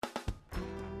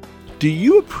Do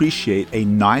you appreciate a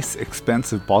nice,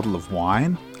 expensive bottle of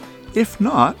wine? If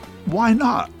not, why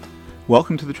not?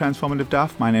 Welcome to the Transformative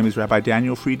Daf. My name is Rabbi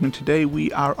Daniel Friedman. Today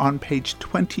we are on page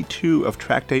 22 of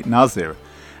Tractate Nazir,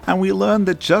 and we learn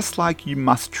that just like you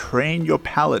must train your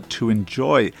palate to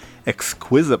enjoy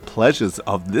exquisite pleasures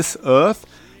of this earth,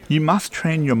 you must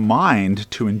train your mind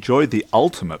to enjoy the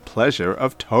ultimate pleasure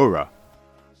of Torah.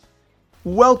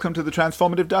 Welcome to the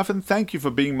Transformative Daf, and thank you for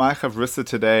being my chavrissa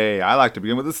today. I like to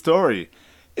begin with a story.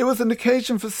 It was an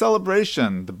occasion for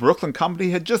celebration. The Brooklyn company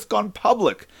had just gone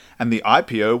public, and the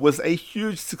IPO was a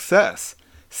huge success.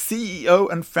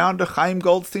 CEO and founder Chaim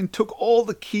Goldstein took all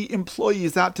the key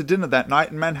employees out to dinner that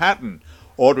night in Manhattan,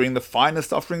 ordering the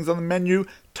finest offerings on the menu,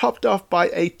 topped off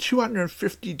by a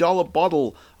 $250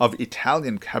 bottle of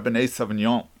Italian Cabernet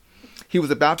Sauvignon. He was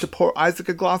about to pour Isaac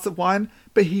a glass of wine,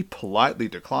 but he politely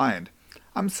declined.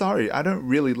 "I'm sorry, I don't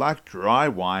really like dry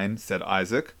wine," said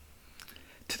Isaac.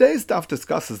 Today's daf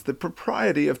discusses the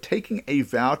propriety of taking a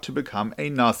vow to become a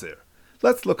Nazir.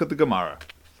 Let's look at the Gemara.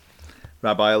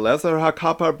 Rabbi Eliezer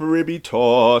HaKappa Beribi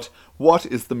taught, what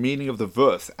is the meaning of the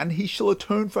verse? And he shall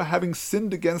atone for having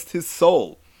sinned against his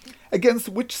soul. Against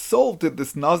which soul did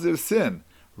this Nazir sin?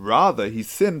 Rather, he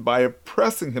sinned by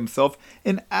oppressing himself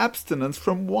in abstinence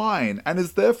from wine, and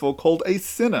is therefore called a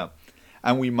sinner.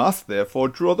 And we must therefore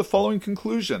draw the following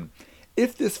conclusion.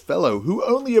 If this fellow, who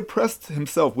only oppressed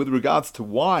himself with regards to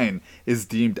wine, is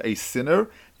deemed a sinner,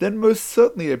 then most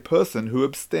certainly a person who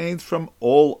abstains from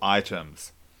all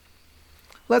items.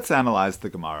 Let's analyze the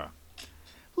Gemara.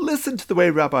 Listen to the way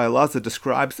Rabbi Elazar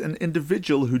describes an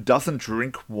individual who doesn't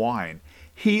drink wine.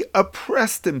 He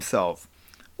oppressed himself.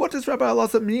 What does Rabbi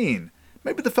Elazar mean?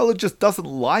 Maybe the fellow just doesn't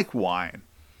like wine.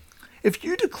 If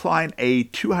you decline a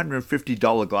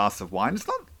 $250 glass of wine, it's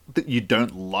not that you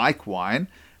don't like wine,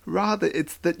 rather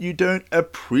it's that you don't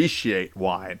appreciate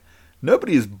wine.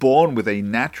 Nobody is born with a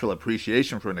natural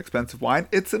appreciation for an expensive wine,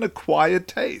 it's an acquired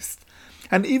taste.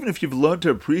 And even if you've learned to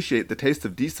appreciate the taste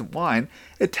of decent wine,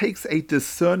 it takes a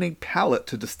discerning palate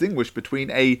to distinguish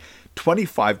between a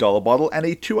 $25 bottle and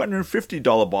a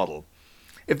 $250 bottle.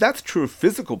 If that's true of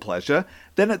physical pleasure,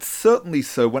 then it's certainly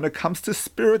so when it comes to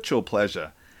spiritual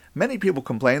pleasure. Many people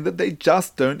complain that they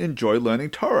just don't enjoy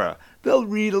learning Torah. They'll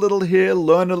read a little here,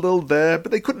 learn a little there,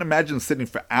 but they couldn't imagine sitting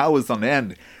for hours on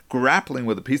end, grappling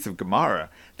with a piece of Gemara.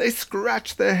 They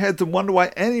scratch their heads and wonder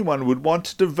why anyone would want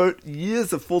to devote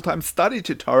years of full-time study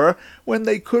to Torah when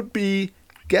they could be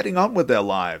getting on with their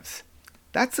lives.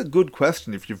 That's a good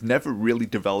question if you've never really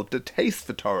developed a taste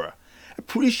for Torah.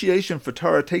 Appreciation for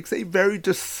Torah takes a very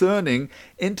discerning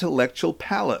intellectual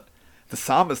palate. The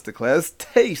psalmist declares,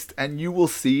 "Taste, and you will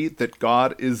see that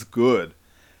God is good."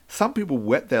 Some people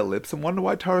wet their lips and wonder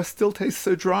why Torah still tastes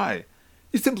so dry.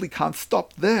 You simply can't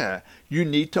stop there. You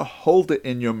need to hold it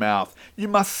in your mouth. You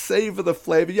must savor the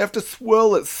flavor. You have to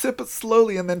swirl it, sip it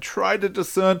slowly, and then try to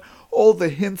discern all the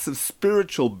hints of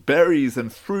spiritual berries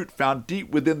and fruit found deep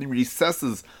within the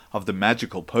recesses of the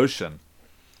magical potion.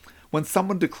 When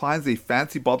someone declines a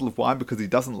fancy bottle of wine because he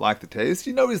doesn't like the taste,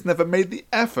 you know he's never made the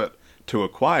effort to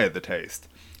acquire the taste.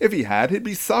 If he had, he'd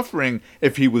be suffering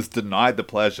if he was denied the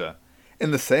pleasure. In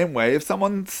the same way, if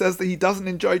someone says that he doesn't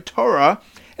enjoy Torah,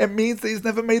 it means that he's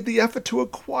never made the effort to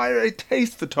acquire a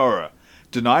taste for Torah.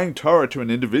 Denying Torah to an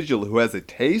individual who has a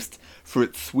taste for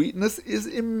its sweetness is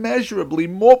immeasurably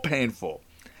more painful.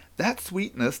 That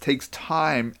sweetness takes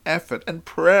time, effort, and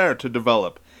prayer to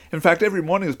develop. In fact, every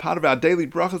morning as part of our daily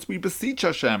brachas, we beseech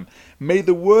Hashem, may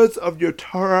the words of your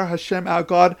Torah, Hashem, our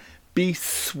God, be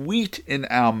sweet in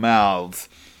our mouths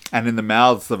and in the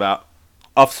mouths of our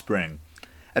offspring.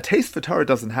 A taste for Torah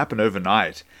doesn't happen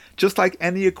overnight. Just like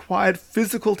any acquired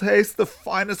physical taste, the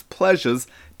finest pleasures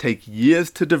take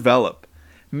years to develop.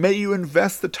 May you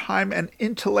invest the time and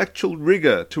intellectual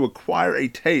rigor to acquire a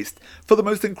taste for the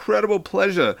most incredible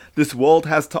pleasure this world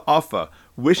has to offer.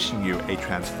 Wishing you a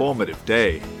transformative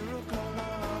day.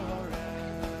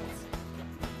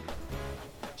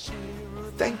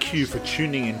 Thank you for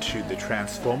tuning into the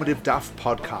Transformative Daf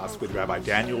podcast with Rabbi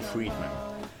Daniel Friedman.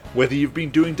 Whether you've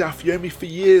been doing Daf Yomi for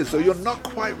years or you're not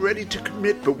quite ready to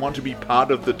commit but want to be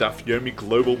part of the Daf Yomi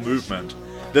global movement,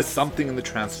 there's something in the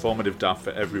Transformative Daf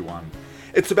for everyone.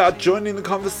 It's about joining the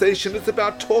conversation, it's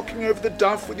about talking over the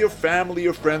Daf with your family,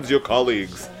 your friends, your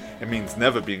colleagues. It means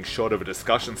never being short of a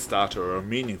discussion starter or a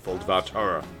meaningful Dvar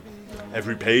Torah.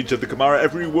 Every page of the Gemara,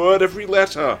 every word, every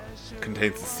letter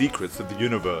contains the secrets of the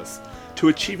universe. To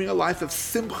achieving a life of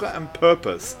simcha and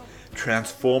purpose,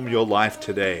 transform your life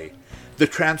today. The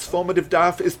Transformative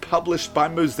Daf is published by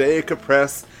Mosaic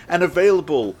Press and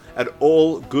available at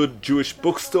all good Jewish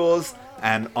bookstores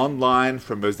and online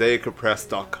from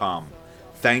mosaicpress.com.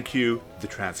 Thank you, the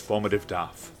Transformative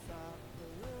Daf.